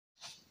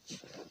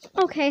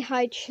Okay,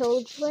 hi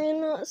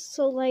children.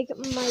 So like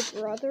my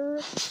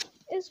brother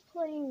is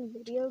playing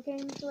video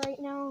games right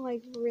now,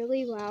 like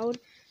really loud.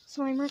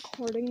 So I'm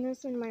recording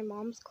this in my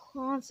mom's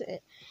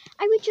closet.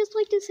 I would just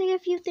like to say a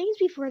few things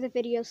before the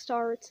video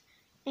starts.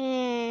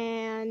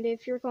 And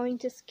if you're going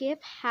to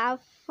skip, have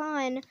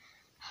fun.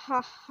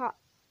 Ha ha.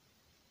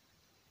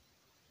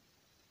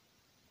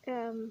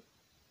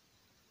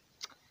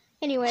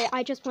 Anyway,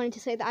 I just wanted to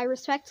say that I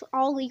respect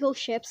all legal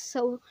ships,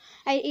 so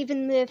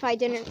even if I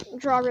didn't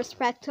draw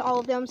respect to all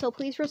of them, so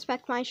please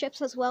respect my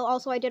ships as well.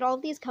 Also, I did all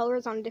of these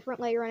colors on a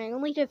different layer, and I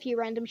only did a few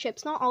random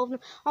ships, not all of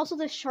them. Also,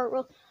 this chart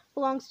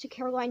belongs to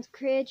Caroline's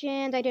Cridge,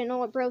 and I didn't know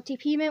what bro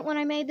TP meant when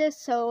I made this,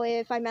 so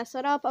if I mess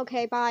it up,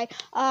 okay, bye.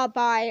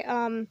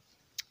 Bye.